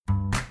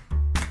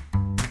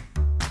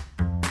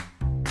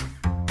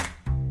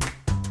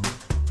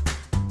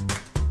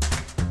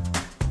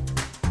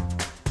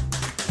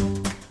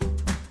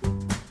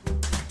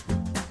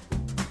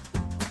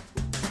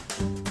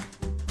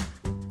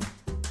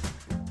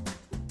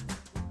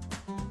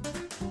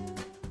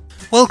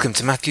Welcome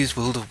to Matthew's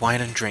World of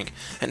Wine and Drink,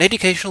 an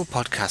educational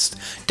podcast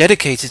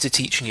dedicated to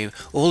teaching you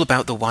all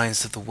about the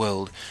wines of the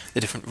world, the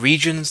different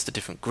regions, the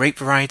different grape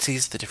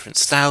varieties, the different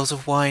styles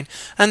of wine,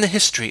 and the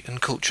history and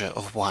culture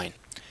of wine.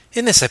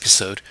 In this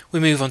episode,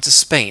 we move on to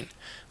Spain,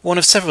 one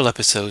of several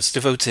episodes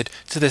devoted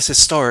to this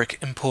historic,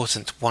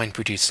 important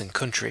wine-producing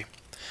country.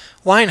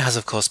 Wine has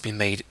of course been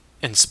made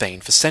in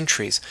Spain for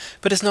centuries,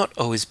 but has not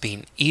always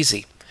been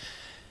easy.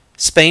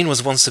 Spain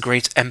was once a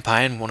great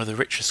empire and one of the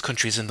richest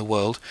countries in the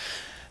world,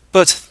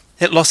 but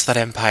it lost that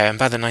empire, and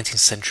by the 19th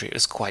century it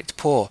was quite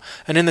poor.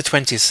 And in the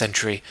 20th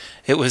century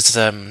it was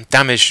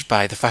damaged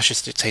by the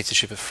fascist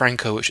dictatorship of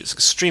Franco, which was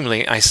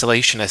extremely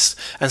isolationist,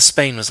 and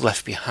Spain was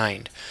left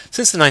behind.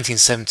 Since the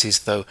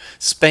 1970s, though,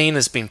 Spain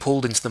has been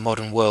pulled into the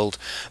modern world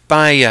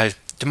by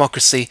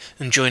democracy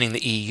and joining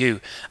the EU,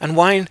 and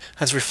wine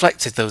has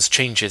reflected those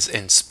changes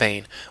in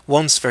Spain.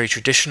 Once very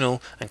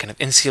traditional and kind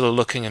of insular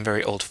looking and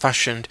very old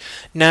fashioned,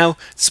 now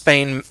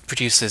Spain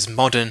produces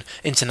modern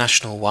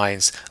international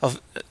wines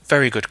of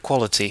very good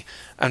quality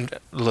and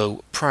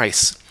low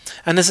price.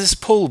 And there's this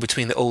pull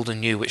between the old and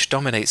new which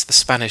dominates the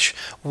Spanish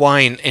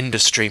wine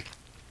industry,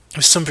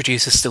 with some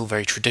producers still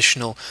very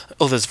traditional,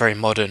 others very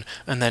modern,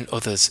 and then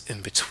others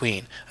in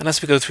between. And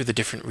as we go through the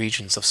different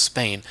regions of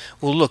Spain,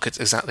 we'll look at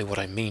exactly what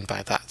I mean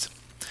by that.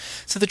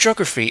 So the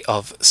geography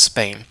of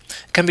Spain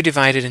can be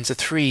divided into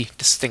three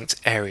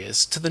distinct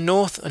areas. To the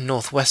north and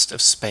northwest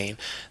of Spain,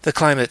 the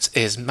climate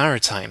is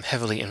maritime,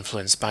 heavily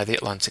influenced by the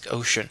Atlantic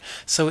Ocean,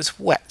 so it's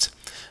wet.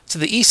 To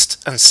the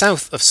east and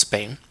south of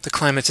Spain, the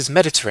climate is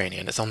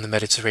Mediterranean, it's on the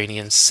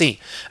Mediterranean Sea,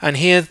 and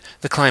here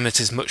the climate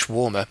is much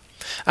warmer,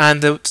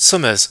 and the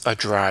summers are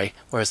dry,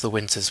 whereas the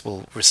winters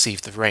will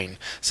receive the rain.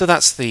 So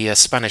that's the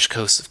Spanish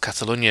coast of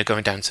Catalonia,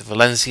 going down to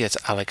Valencia, to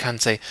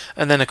Alicante,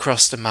 and then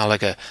across to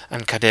Malaga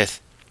and Cadiz.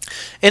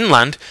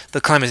 Inland,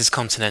 the climate is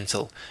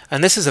continental,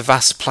 and this is a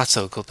vast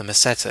plateau called the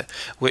Meseta,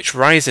 which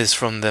rises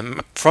from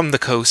the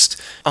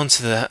coast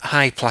onto the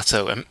high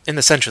plateau, and in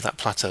the centre of that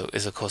plateau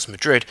is of course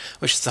Madrid,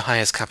 which is the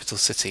highest capital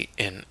city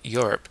in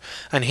Europe.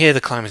 And here the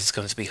climate is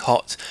going to be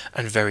hot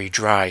and very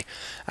dry,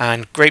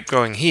 and grape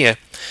growing here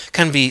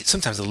can be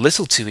sometimes a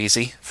little too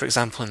easy. For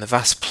example, in the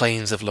vast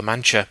plains of La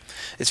Mancha,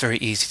 it's very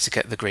easy to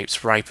get the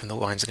grapes ripe and the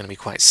wines are going to be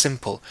quite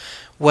simple.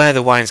 Where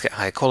the wines get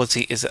higher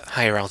quality is at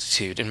higher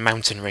altitude in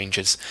mountain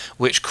ranges,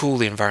 which cool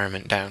the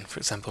environment down, for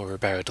example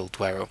Ribera del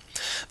Duero.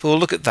 But we'll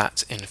look at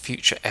that in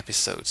future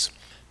episodes.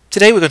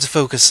 Today we're going to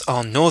focus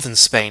on northern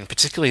Spain,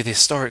 particularly the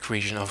historic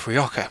region of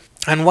Rioja.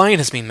 And wine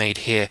has been made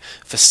here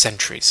for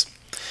centuries,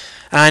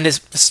 and it's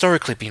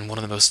historically been one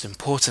of the most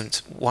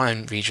important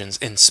wine regions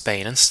in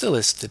Spain, and still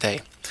is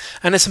today.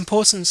 And its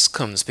importance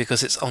comes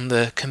because it's on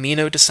the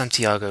Camino de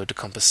Santiago de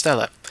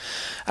Compostela.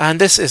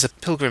 And this is a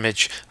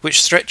pilgrimage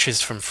which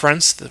stretches from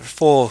France. There are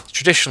four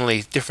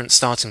traditionally different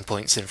starting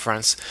points in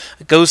France.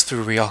 It goes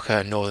through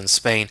Rioja and northern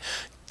Spain,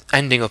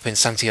 ending up in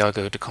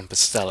Santiago de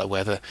Compostela,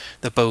 where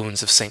the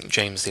bones of St.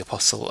 James the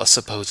Apostle are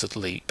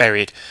supposedly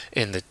buried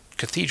in the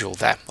cathedral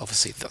there.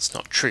 Obviously that's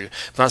not true,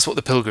 but that's what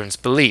the pilgrims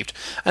believed.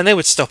 And they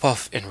would stop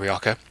off in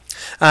Rioja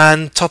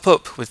and top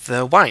up with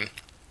their wine.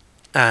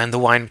 And the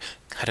wine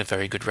had a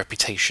very good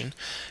reputation.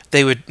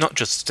 They would not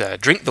just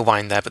drink the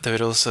wine there, but they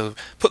would also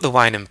put the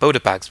wine in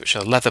boda bags, which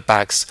are leather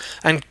bags,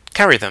 and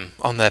carry them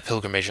on their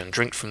pilgrimage and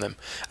drink from them.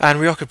 And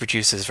Rioja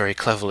producers very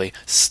cleverly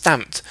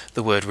stamped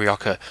the word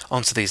Rioja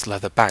onto these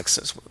leather bags.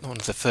 It's one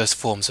of the first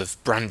forms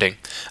of branding.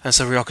 And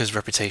so Rioja's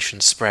reputation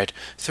spread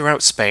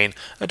throughout Spain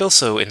and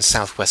also in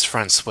southwest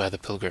France, where the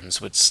pilgrims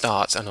would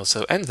start and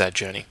also end their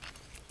journey.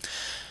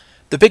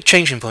 The big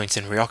changing point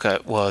in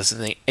Rioja was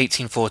in the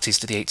 1840s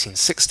to the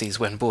 1860s,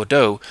 when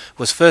Bordeaux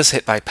was first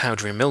hit by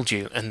powdery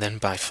mildew and then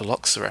by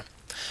phylloxera.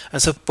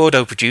 And so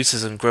Bordeaux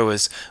producers and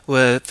growers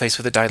were faced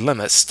with a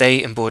dilemma: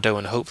 stay in Bordeaux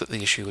and hope that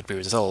the issue would be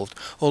resolved,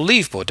 or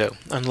leave Bordeaux.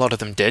 And a lot of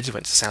them did,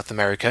 went to South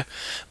America,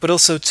 but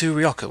also to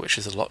Rioja, which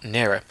is a lot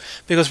nearer,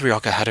 because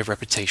Rioja had a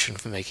reputation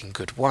for making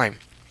good wine.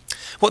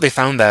 What they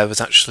found there was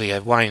actually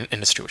a wine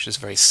industry which was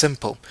very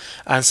simple,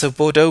 and so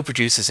Bordeaux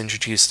producers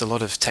introduced a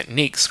lot of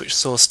techniques which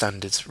saw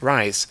standards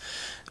rise.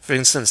 For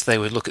instance, they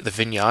would look at the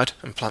vineyard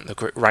and plant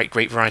the right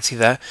grape variety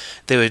there.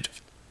 They would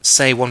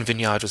say one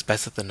vineyard was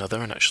better than another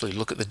and actually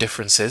look at the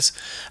differences,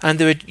 and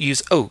they would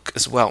use oak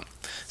as well.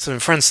 So in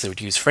France they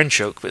would use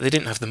French oak, but they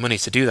didn't have the money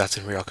to do that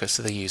in Rioja,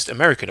 so they used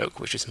American oak,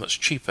 which is much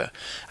cheaper,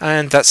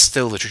 and that's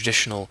still the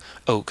traditional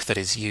oak that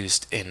is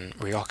used in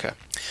Rioja.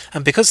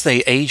 And because they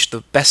aged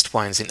the best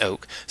wines in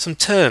oak, some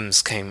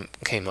terms came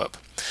up.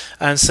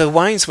 And so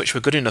wines which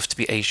were good enough to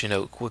be aged in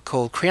oak were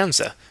called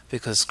crianza,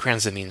 because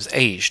crianza means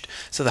aged.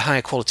 So the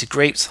higher quality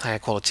grapes, higher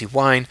quality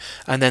wine,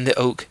 and then the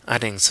oak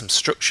adding some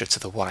structure to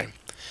the wine.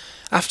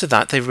 After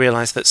that, they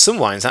realised that some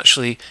wines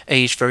actually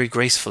aged very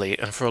gracefully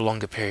and for a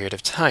longer period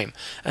of time,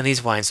 and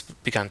these wines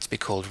began to be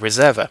called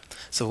reserva,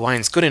 so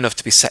wines good enough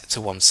to be set to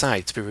one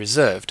side, to be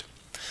reserved.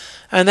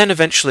 And then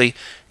eventually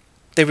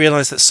they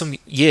realised that some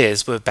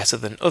years were better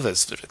than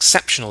others,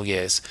 exceptional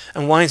years,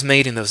 and wines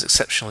made in those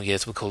exceptional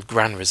years were called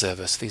Gran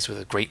Reserva, so these were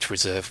the great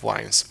reserve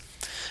wines.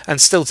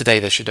 and still today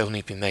they should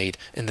only be made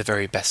in the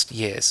very best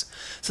years.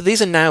 So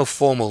these are now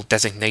formal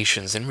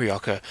designations in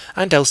Rioja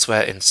and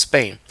elsewhere in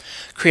Spain.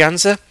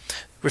 Crianza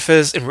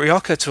refers in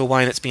Rioja to a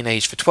wine that's been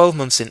aged for 12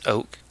 months in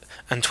oak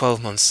and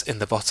 12 months in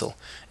the bottle.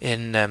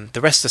 In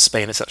the rest of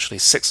Spain, it's actually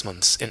 6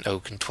 months in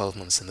oak and 12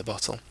 months in the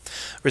bottle.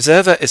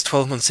 Reserva is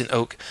 12 months in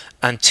oak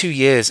and 2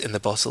 years in the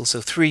bottle,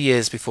 so 3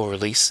 years before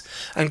release.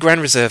 And Gran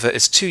Reserva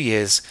is 2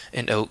 years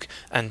in oak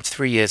and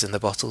 3 years in the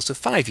bottle, so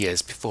 5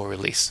 years before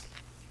release.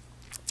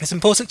 It's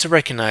important to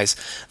recognise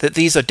that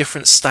these are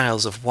different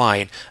styles of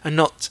wine and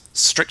not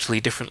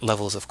strictly different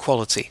levels of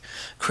quality.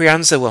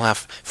 Crianza will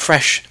have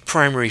fresh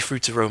primary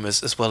fruit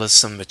aromas as well as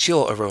some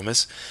mature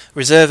aromas.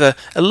 Reserva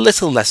a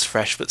little less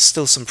fresh but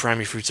still some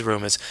primary fruit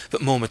aromas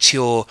but more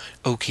mature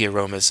oaky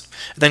aromas.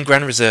 And then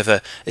Gran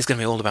Reserva is going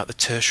to be all about the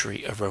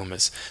tertiary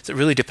aromas. So it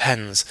really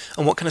depends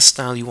on what kind of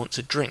style you want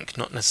to drink,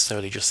 not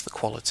necessarily just the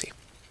quality.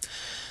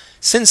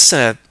 Since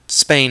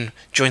Spain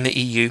joined the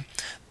EU,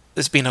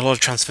 there's been a lot of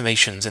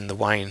transformations in the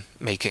wine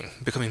making,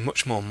 becoming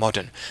much more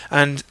modern.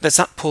 And there's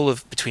that pull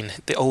between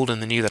the old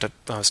and the new that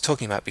I was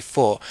talking about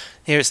before.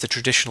 Here it's the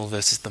traditional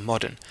versus the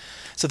modern.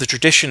 So the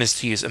tradition is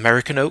to use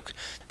American oak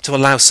to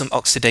allow some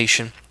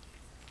oxidation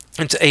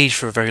and to age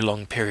for a very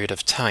long period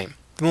of time.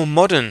 The more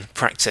modern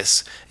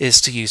practice is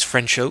to use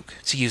French oak,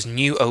 to use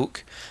new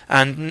oak,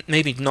 and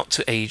maybe not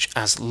to age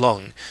as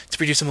long, to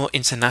produce a more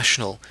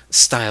international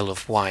style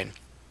of wine.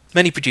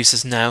 Many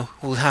producers now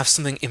will have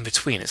something in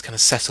between. It's kind of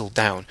settled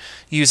down,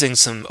 using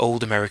some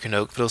old American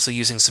oak, but also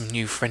using some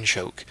new French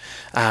oak,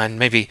 and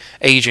maybe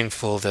aging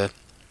for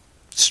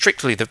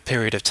strictly the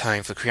period of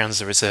time for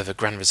Crianza Reserva,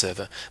 Gran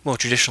Reserva. More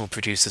traditional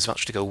producers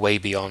actually go way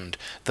beyond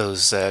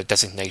those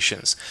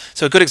designations.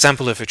 So a good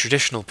example of a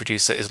traditional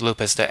producer is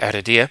Lopez de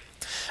Heredia,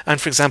 and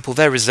for example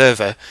their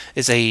Reserva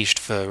is aged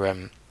for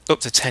up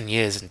to 10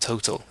 years in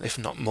total, if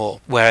not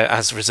more,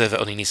 whereas Reserva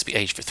only needs to be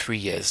aged for 3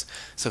 years.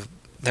 So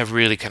they're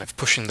really kind of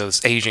pushing those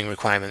aging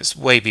requirements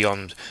way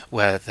beyond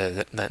where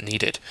they're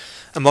needed.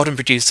 A modern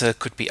producer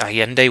could be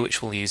Allende,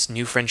 which will use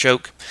new French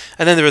oak,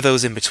 and then there are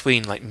those in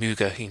between, like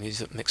Muga, who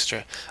uses a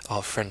mixture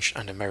of French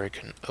and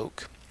American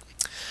oak.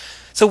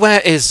 So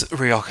where is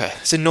Rioja?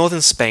 It's in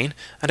northern Spain,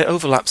 and it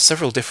overlaps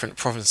several different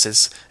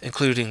provinces,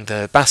 including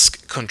the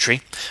Basque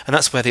Country, and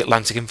that's where the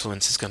Atlantic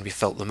influence is going to be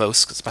felt the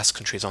most, because the Basque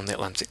Country is on the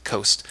Atlantic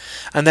coast,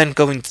 and then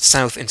going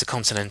south into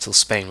continental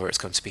Spain, where it's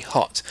going to be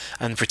hot,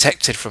 and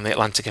protected from the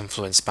Atlantic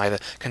influence by the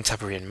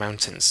Cantabrian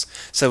Mountains.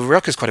 So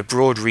Rioja is quite a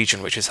broad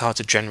region, which is hard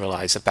to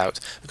generalise about,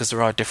 because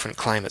there are different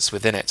climates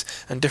within it,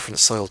 and different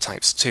soil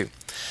types too.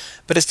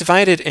 But it's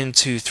divided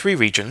into 3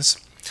 regions.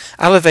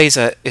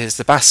 Alavesa is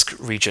the Basque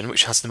region,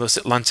 which has the most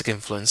Atlantic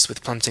influence,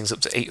 with plantings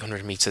up to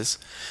 800 metres.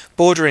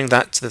 Bordering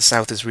that to the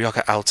south is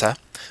Rioja Alta,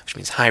 which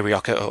means High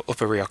Rioja or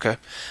Upper Rioja.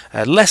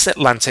 Less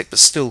Atlantic, but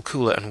still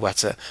cooler and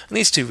wetter. And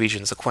these 2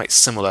 regions are quite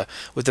similar,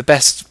 with the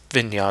best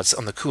vineyards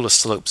on the cooler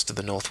slopes to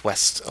the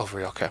northwest of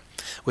Rioja,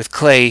 with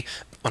clay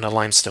on a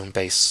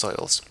limestone-based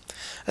soils.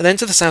 And then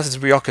to the south is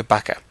Rioja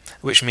Baja,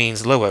 which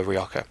means Lower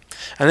Rioja.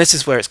 And this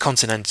is where it's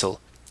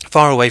continental,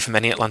 far away from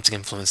any Atlantic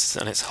influences,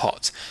 and it's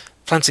hot.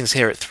 Plantings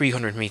here at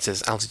 300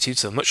 metres altitude,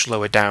 so much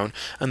lower down,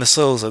 and the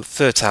soils are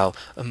fertile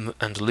and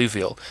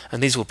alluvial,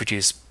 and these will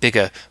produce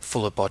bigger,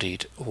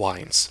 fuller-bodied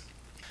wines.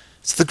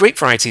 So the grape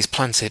varieties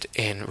planted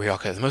in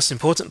Rioja, the most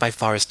important by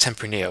far is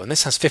Tempranillo, and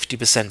this has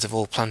 50% of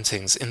all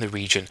plantings in the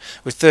region,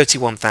 with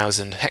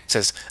 31,000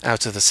 hectares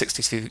out of the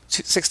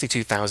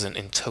 62,000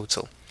 in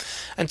total.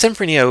 And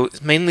Tempranillo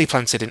is mainly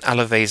planted in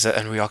Alavesa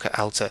and Rioja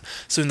Alta,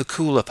 so in the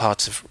cooler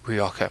part of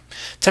Rioja.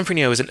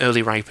 Tempranillo is an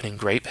early ripening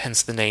grape,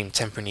 hence the name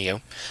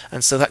Tempranillo,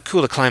 and so that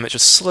cooler climate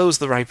just slows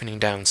the ripening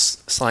down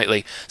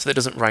slightly so that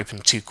it doesn't ripen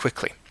too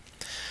quickly.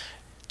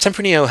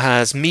 Tempranillo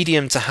has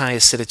medium to high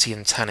acidity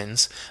and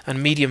tannins,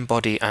 and medium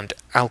body and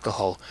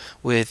alcohol,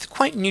 with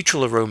quite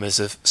neutral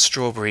aromas of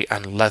strawberry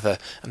and leather,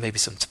 and maybe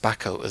some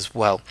tobacco as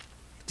well.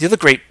 The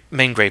other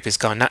main grape is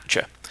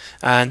Garnacha,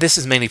 and this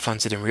is mainly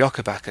planted in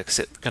Rioja Baja because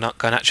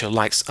Garnacha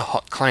likes a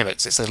hot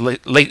climate. It's a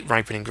late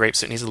ripening grape,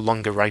 so it needs a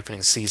longer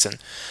ripening season.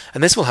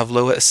 And this will have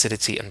lower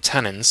acidity and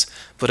tannins,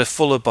 but a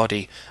fuller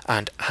body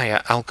and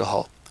higher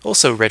alcohol.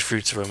 Also red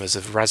fruit aromas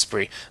of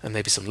raspberry and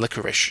maybe some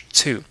licorice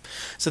too.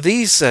 So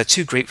these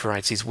 2 grape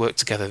varieties work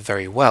together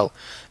very well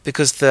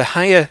because the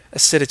higher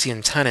acidity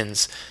and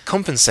tannins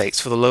compensates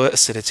for the lower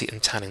acidity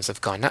and tannins of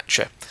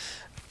Garnacha.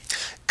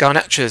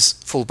 Garnacha's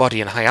full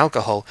body and high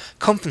alcohol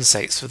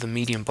compensates for the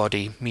medium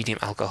body, medium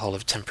alcohol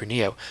of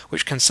Tempranillo,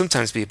 which can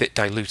sometimes be a bit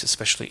dilute,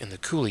 especially in the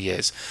cooler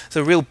years.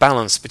 So a real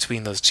balance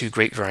between those 2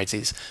 grape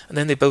varieties, and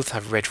then they both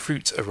have red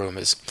fruit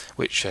aromas,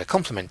 which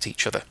complement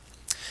each other.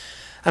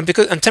 And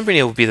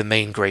Tempranillo will be the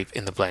main grape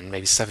in the blend,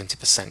 maybe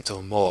 70%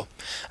 or more.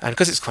 And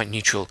because it's quite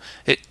neutral,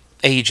 it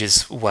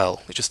ages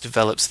well. It just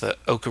develops the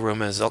oak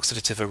aromas,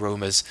 oxidative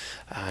aromas,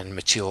 and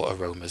mature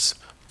aromas.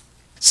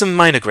 Some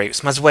minor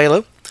grapes.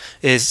 Mazuelo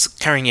is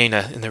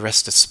Carignana in the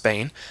rest of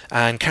Spain,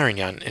 and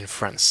Carignan in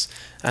France.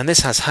 And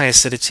this has high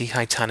acidity,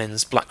 high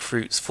tannins, black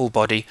fruits, full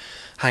body,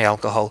 high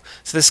alcohol,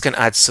 so this can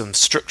add some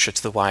structure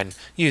to the wine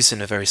used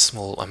in a very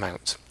small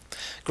amount.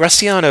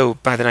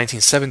 Graciano by the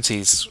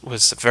 1970s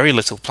was very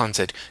little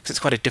planted because it's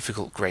quite a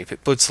difficult grape.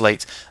 It buds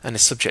late and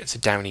is subject to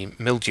downy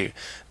mildew,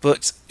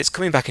 but it's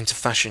coming back into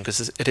fashion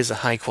because it is a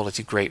high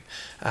quality grape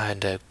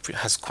and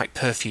has quite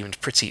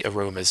perfumed, pretty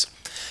aromas.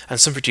 And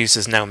some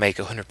producers now make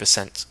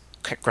 100%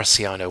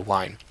 Graciano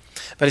wine,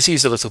 but it's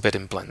used a little bit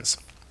in blends.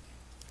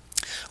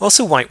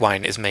 Also, white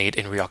wine is made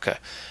in Rioja.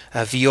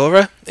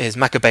 Villora is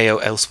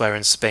Macabeo elsewhere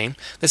in Spain.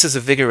 This is a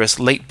vigorous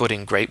late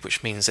budding grape,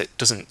 which means it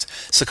doesn't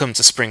succumb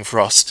to spring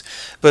frost,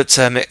 but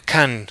it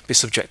can be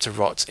subject to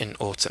rot in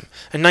autumn.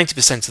 And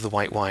 90% of the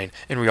white wine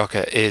in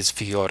Rioja is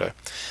Villora.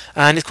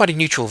 And it's quite a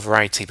neutral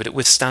variety, but it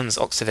withstands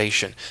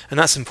oxidation, and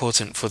that's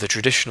important for the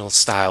traditional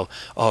style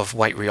of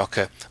white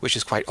Rioja, which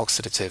is quite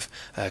oxidative,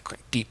 quite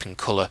deep in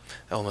colour,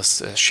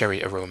 almost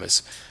sherry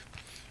aromas.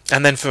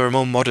 And then for a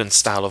more modern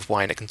style of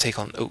wine, it can take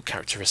on oak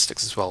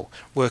characteristics as well,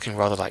 working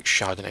rather like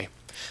Chardonnay.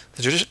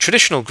 The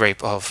traditional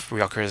grape of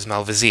Rioja is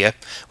Malvasia,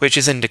 which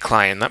is in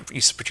decline. That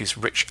used to produce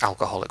rich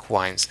alcoholic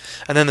wines.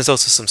 And then there's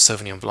also some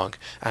Sauvignon Blanc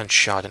and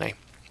Chardonnay.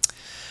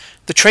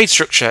 The trade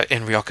structure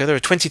in Rioja, there are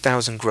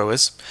 20,000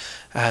 growers.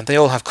 They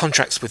all have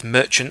contracts with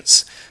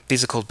merchants.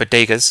 These are called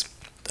bodegas.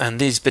 And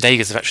these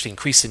bodegas have actually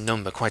increased in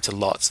number quite a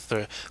lot. There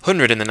were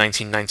 100 in the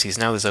 1990s,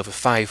 now there's over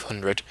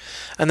 500.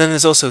 And then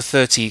there's also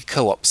 30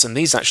 co-ops, and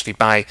these actually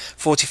buy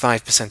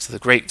 45% of the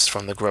grapes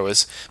from the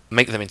growers,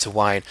 make them into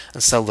wine,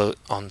 and sell them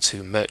on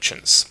to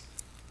merchants.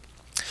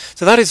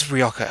 So that is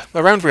Rioja.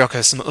 Around Rioja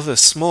are some other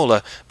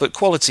smaller but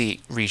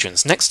quality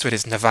regions. Next to it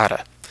is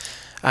Navarra.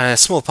 A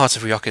small part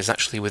of Rioja is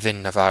actually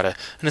within Navarra,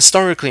 an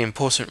historically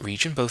important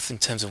region, both in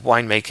terms of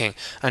winemaking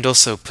and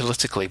also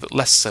politically, but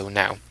less so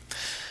now.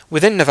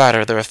 Within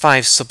Navarra there are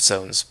 5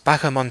 subzones.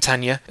 Baja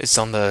Montaña is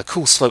on the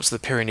cool slopes of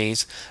the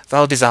Pyrenees,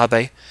 Val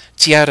d'Isabé,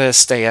 Tierra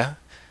Estella,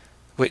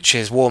 which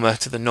is warmer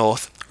to the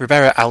north,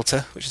 Ribera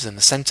Alta, which is in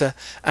the centre,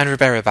 and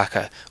Ribera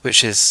Baja,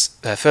 which is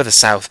further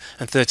south,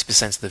 and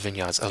 30% of the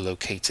vineyards are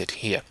located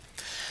here.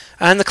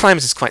 And the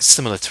climate is quite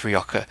similar to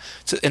Rioja.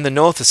 In the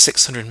north there's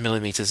 600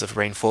 millimetres of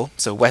rainfall,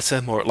 so wetter,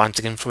 more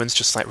Atlantic influence,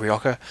 just like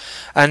Rioja.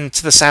 And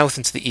to the south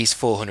and to the east,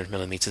 400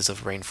 millimetres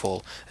of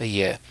rainfall a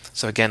year.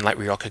 So again, like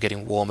Rioja,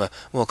 getting warmer,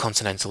 more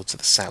continental to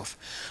the south.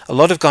 A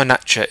lot of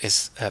Garnacha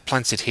is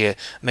planted here,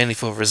 mainly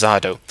for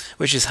Rosado,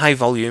 which is high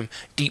volume,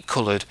 deep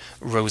coloured,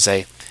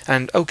 rosé,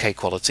 and okay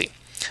quality.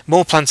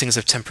 More plantings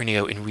of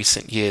Tempranillo in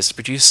recent years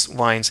produce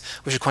wines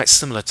which are quite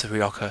similar to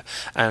Rioja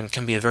and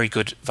can be a very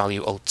good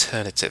value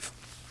alternative.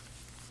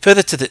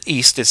 Further to the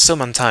east is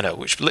Somontano,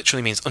 which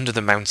literally means under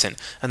the mountain,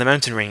 and the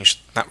mountain range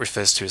that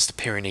refers to as the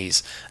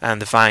Pyrenees, and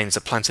the vines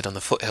are planted on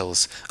the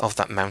foothills of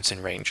that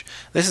mountain range.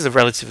 This is a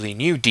relatively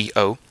new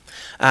DO,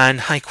 and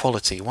high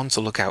quality, one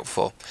to look out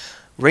for.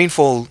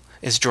 Rainfall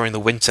is during the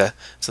winter,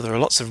 so there are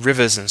lots of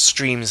rivers and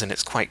streams, and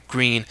it's quite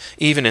green,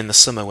 even in the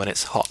summer when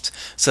it's hot,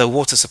 so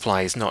water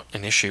supply is not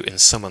an issue in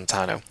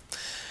Somontano.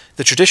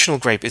 The traditional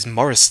grape is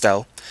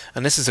Moristel,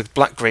 and this is a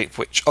black grape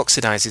which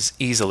oxidizes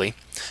easily,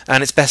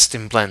 and it's best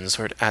in blends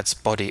where it adds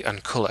body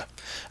and colour.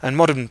 And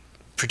modern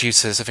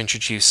producers have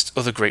introduced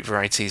other grape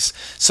varieties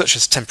such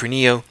as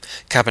Tempranillo,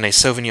 Cabernet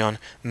Sauvignon,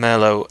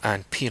 Merlot,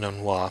 and Pinot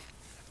Noir,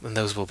 and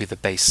those will be the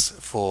base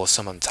for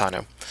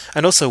Somontano.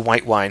 And also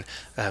white wine,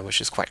 which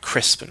is quite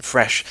crisp and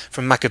fresh,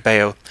 from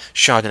Macabeo,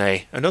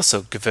 Chardonnay, and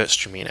also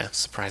Gewürztraminer,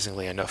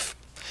 surprisingly enough.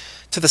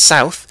 To the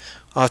south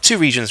are 2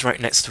 regions right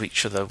next to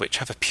each other which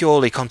have a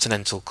purely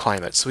continental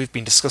climate. So we've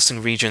been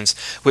discussing regions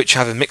which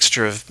have a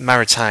mixture of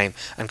maritime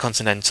and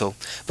continental,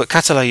 but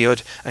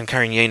Catalayud and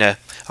Cariñena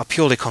are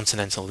purely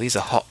continental. These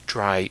are hot,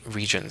 dry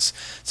regions.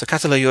 So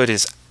Catalayud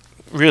is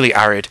really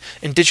arid,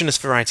 indigenous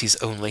varieties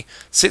only.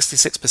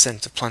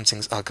 66% of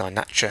plantings are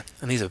Garnacha,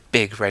 and these are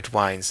big red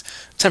wines.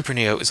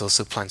 Tempranillo is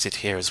also planted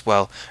here as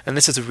well, and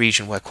this is a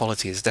region where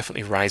quality is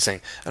definitely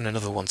rising, and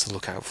another one to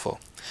look out for.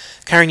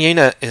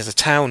 Cariñena is a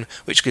town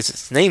which gives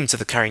its name to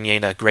the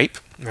Cariñena grape,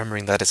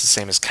 remembering that it's the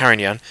same as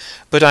Carignan,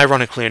 but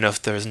ironically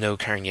enough there is no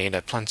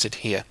Cariñena planted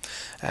here.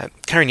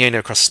 Cariñena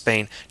across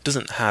Spain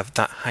doesn't have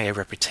that higher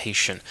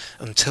reputation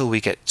until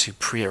we get to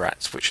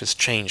Priorat, which has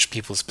changed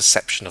people's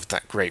perception of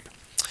that grape.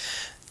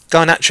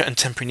 Garnacha and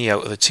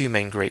Tempranillo are the 2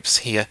 main grapes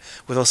here,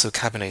 with also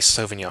Cabernet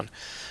Sauvignon.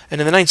 And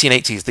in the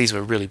 1980s, these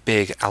were really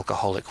big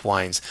alcoholic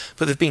wines,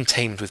 but they've been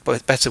tamed with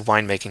better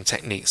winemaking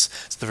techniques,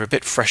 so they're a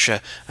bit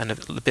fresher and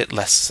a bit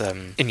less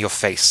in your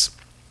face.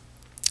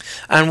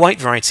 And white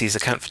varieties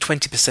account for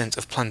 20%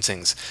 of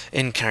plantings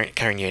in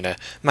Cariñena: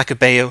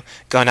 Macabeo,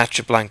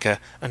 Garnacha Blanca,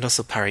 and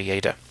also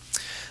Parellada.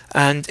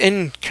 And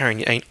in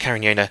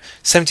Cariñena,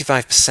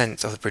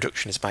 75% of the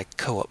production is by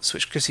co-ops,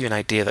 which gives you an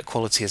idea that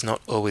quality has not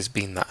always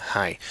been that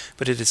high,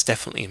 but it is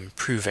definitely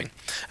improving.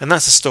 And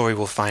that's a story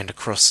we'll find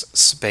across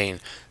Spain,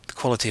 the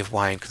quality of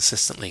wine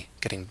consistently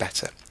getting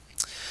better.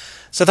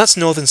 So that's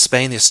northern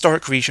Spain, the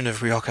historic region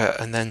of Rioja,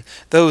 and then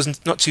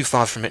those not too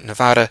far from it,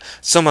 Navarra,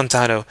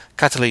 Somontano,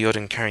 Catalayud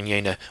and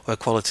Cariñena, where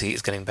quality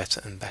is getting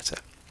better and better.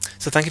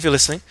 So thank you for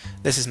listening.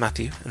 This is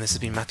Matthew, and this has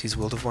been Matthew's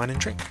World of Wine and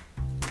Drink.